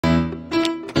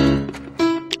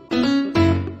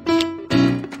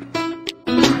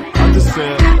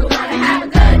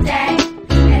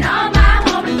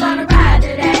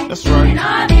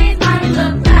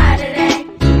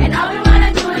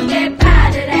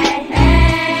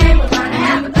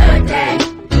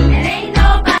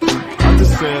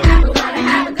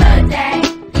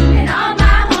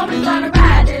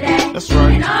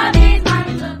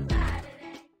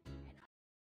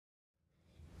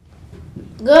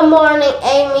Good morning,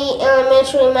 Amy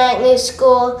Elementary Magnet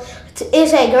School.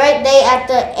 It's a great day at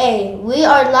the A. We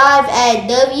are live at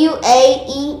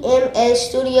AEMS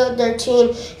Studio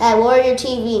 13 at Warrior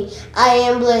TV. I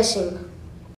am Blessing.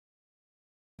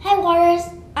 Hey Warriors,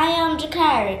 I am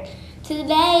Jakari.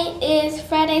 Today is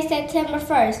Friday, September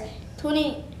 1st,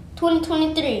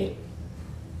 2023.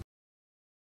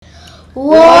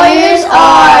 Warriors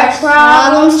are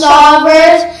problem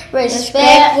solvers,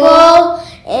 respectful,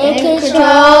 in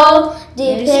control,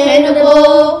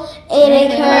 dependable, and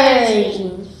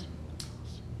encouraging.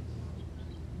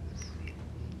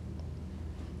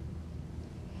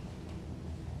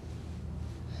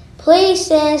 Please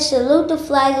stand, salute the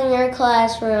flag in your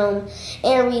classroom,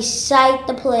 and recite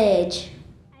the pledge.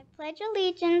 I pledge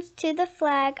allegiance to the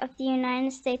flag of the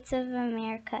United States of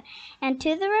America and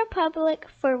to the republic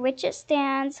for which it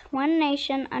stands, one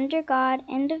nation, under God,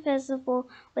 indivisible,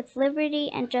 with liberty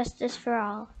and justice for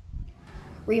all.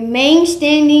 Remain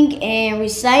standing and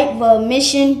recite the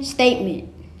mission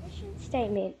statement. Mission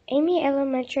statement. Amy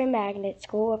Elementary Magnet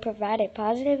School will provide a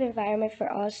positive environment for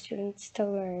all students to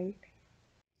learn.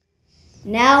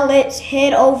 Now let's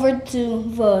head over to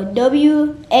the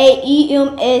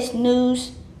WAEMS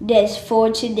news desk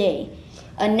for today.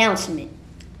 Announcement.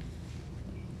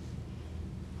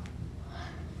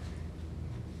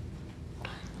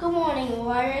 Good morning,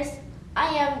 Warriors.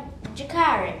 I am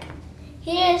Jakari.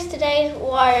 Here's today's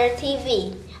Warrior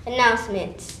TV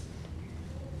announcements.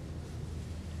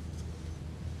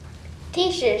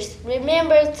 Teachers,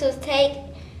 remember to take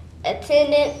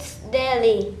attendance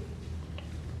daily.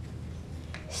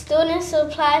 Student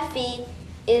supply fee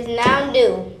is now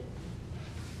due.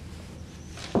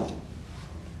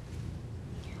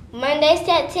 Monday,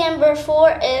 September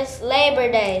 4th is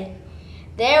Labor Day.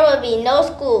 There will be no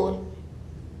school.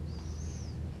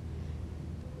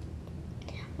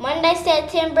 Monday,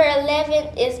 September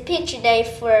 11th is Picture Day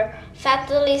for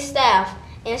faculty, staff,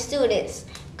 and students.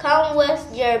 Come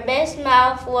with your best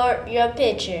smile for your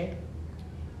picture.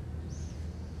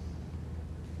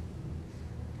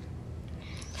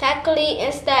 Faculty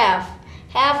and staff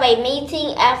have a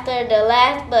meeting after the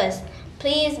last bus.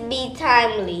 Please be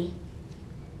timely.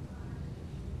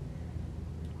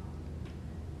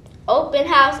 Open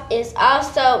house is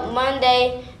also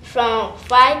Monday from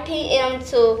 5 p.m.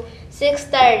 to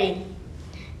 6:30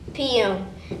 p.m.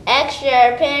 Ask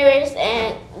your parents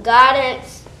and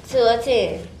guardians to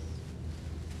attend.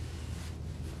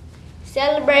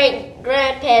 Celebrate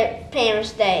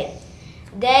Grandparents' Day.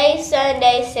 Day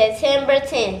Sunday, September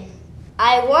 10th.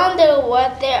 I wonder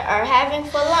what they are having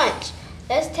for lunch.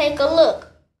 Let's take a look.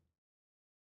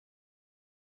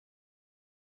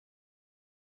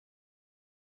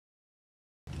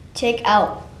 Check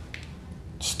out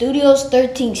Studios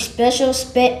 13 special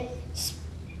segment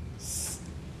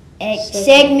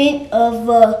of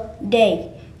the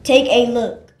day. Take a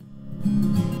look.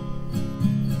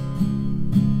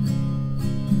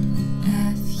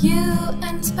 FU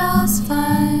and spells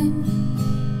fun.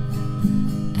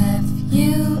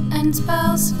 FU and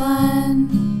spells fun.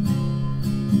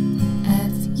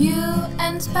 FU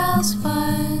and spells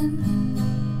fun.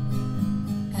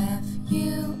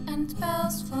 FU and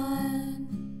spells fun.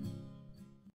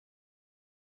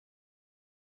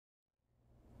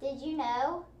 Did you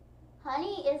know?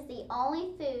 Honey is the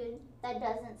only food that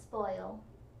doesn't spoil.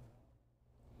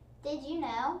 Did you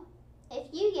know?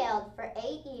 If you yelled for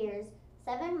 8 years,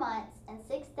 7 months, and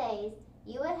 6 days,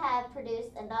 you would have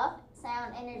produced enough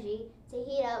sound energy to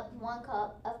heat up 1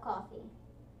 cup of coffee.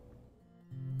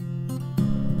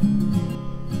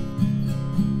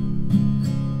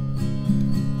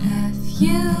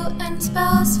 FU and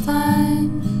spells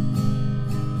fun.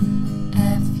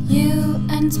 FU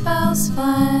and spells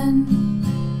fun.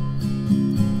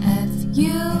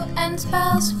 FU and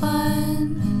spells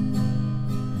fun.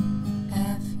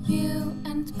 FU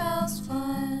and spells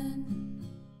fun.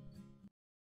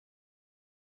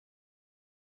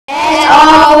 That's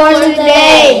all for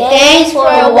today. Thanks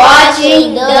for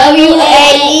watching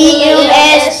WAEMS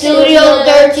Studio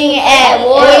 13 at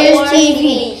Warriors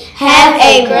TV. Have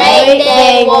a great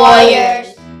day, Warriors.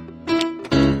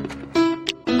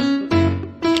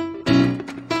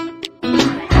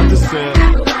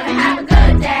 We're gonna have a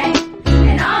good day,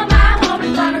 and all my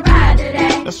homies gonna ride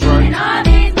today. That's right. And all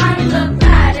these mommies look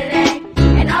fly today,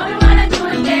 and all we wanna do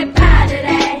is get by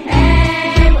today.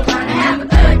 Hey, we're gonna have a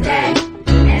good day,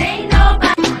 and ain't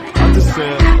nobody.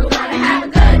 We're gonna have a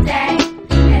good day,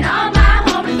 and all my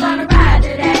homies gonna ride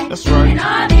today. That's right. And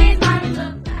all